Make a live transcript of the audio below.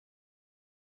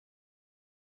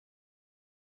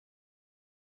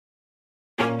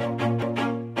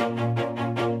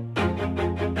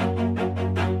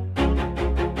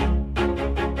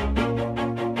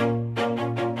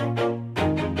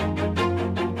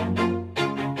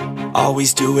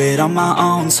Always do it on my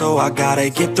own, so I gotta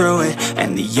get through it.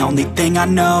 And the only thing I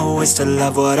know is to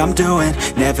love what I'm doing.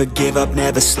 Never give up,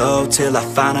 never slow, till I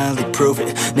finally prove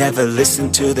it. Never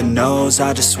listen to the no's,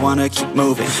 I just wanna keep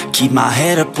moving. Keep my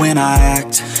head up when I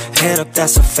act, head up,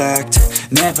 that's a fact.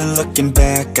 Never looking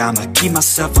back, I'ma keep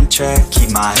myself on track.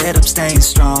 Keep my head up, staying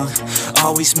strong,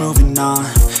 always moving on.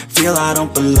 Feel I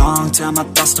don't belong, tell my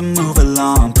thoughts to move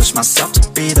along. Push myself to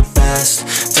be the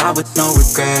best, die with no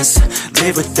regrets.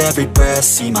 Live with every breath,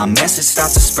 see my message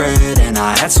start to spread. And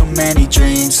I had so many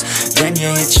dreams, then you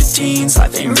hit your teens.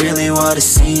 Life ain't really what it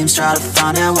seems, try to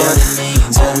find out what it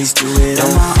means. Always do it on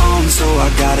my own, so I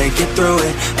gotta get through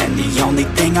it. And the only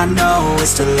thing I know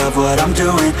is to love what I'm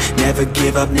doing. Never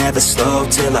give up, never slow,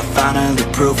 till I finally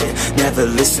prove it. Never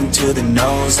listen to the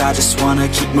no's, I just wanna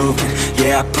keep moving.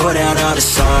 Yeah, I put out all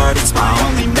this art, it's my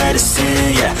only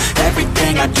medicine. Yeah,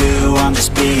 everything I do, I'm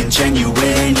just being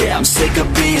genuine. Yeah, I'm sick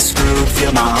of being screwed,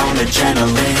 feel my own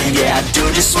adrenaline. Yeah, I do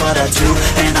just what I do,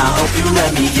 and I hope you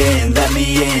let me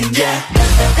in, yeah.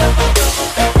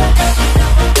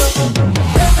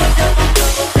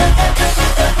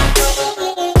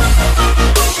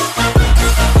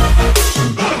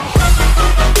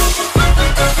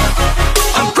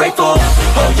 I'm grateful,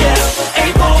 oh yeah,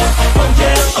 able, oh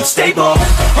yeah, I'm stable,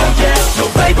 oh yeah, no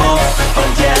label,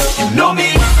 oh yeah, you know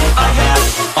me, I have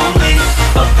only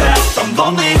a path, I'm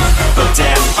lonely, but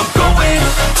damn, I'm going to win.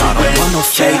 I don't want no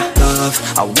fake love,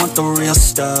 I want the real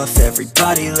stuff.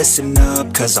 Everybody listen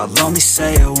up, cause I'll only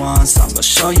say it once. I'm gonna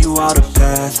show you all the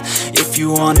path, if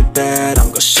you want it bad. I'm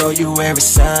gonna show you where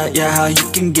it's at, yeah, how you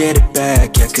can get it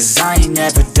back. Yeah, cause I ain't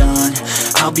never done,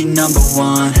 I'll be number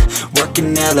one.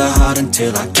 Working hella hard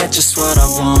until I get just what I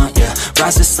want, yeah.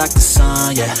 Rises like the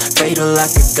sun, yeah, fatal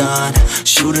like a gun.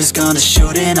 Shooters gonna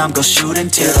shoot and I'm gonna shoot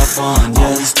until I won, yeah.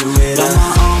 Always do it on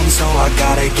my own, so I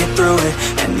gotta get through it.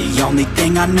 And the only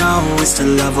thing I know is to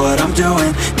love what I'm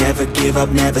doing. Never give up,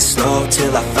 never slow,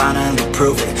 till I finally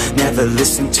prove it. Never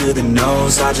listen to the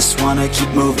no's, I just wanna keep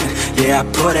moving. Yeah, I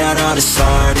put out all this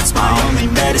art, it's my only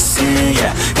medicine.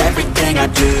 Yeah, everything I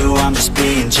do, I'm just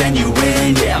being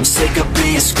genuine. Yeah, I'm sick of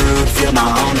being screwed, feel my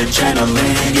own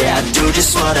adrenaline. Yeah, I do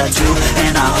just what I do,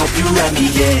 and I hope you let me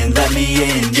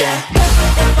in, yeah.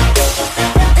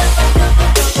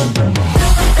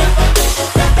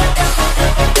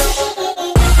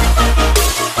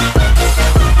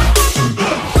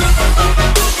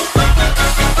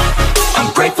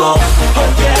 Grateful,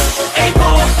 oh yeah,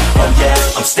 able, oh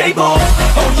yeah, I'm stable,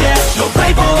 oh yeah, no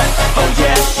label, oh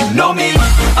yeah, you know me,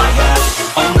 I have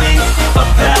only a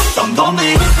path, I'm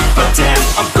lonely, but damn,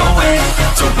 I'm going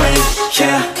to win,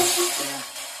 yeah.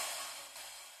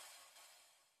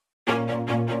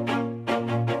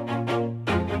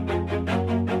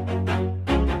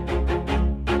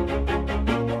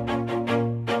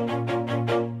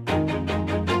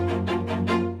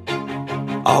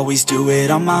 Always do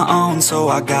it on my own, so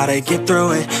I gotta get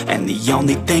through it. And the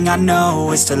only thing I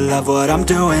know is to love what I'm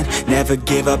doing. Never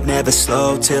give up, never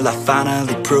slow, till I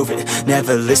finally prove it.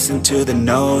 Never listen to the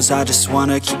no's, I just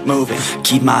wanna keep moving.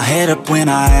 Keep my head up when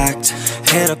I act,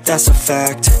 head up, that's a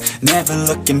fact. Never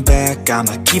looking back,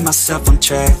 I'ma keep myself on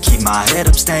track. Keep my head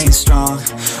up, staying strong,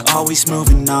 always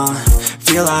moving on.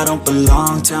 Feel I don't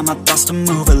belong, tell my thoughts to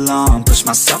move along. Push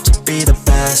myself to be the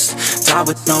best, die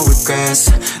with no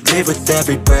regrets. Live with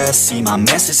every breath, see my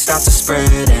message start to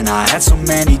spread. And I had so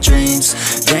many dreams,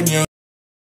 then you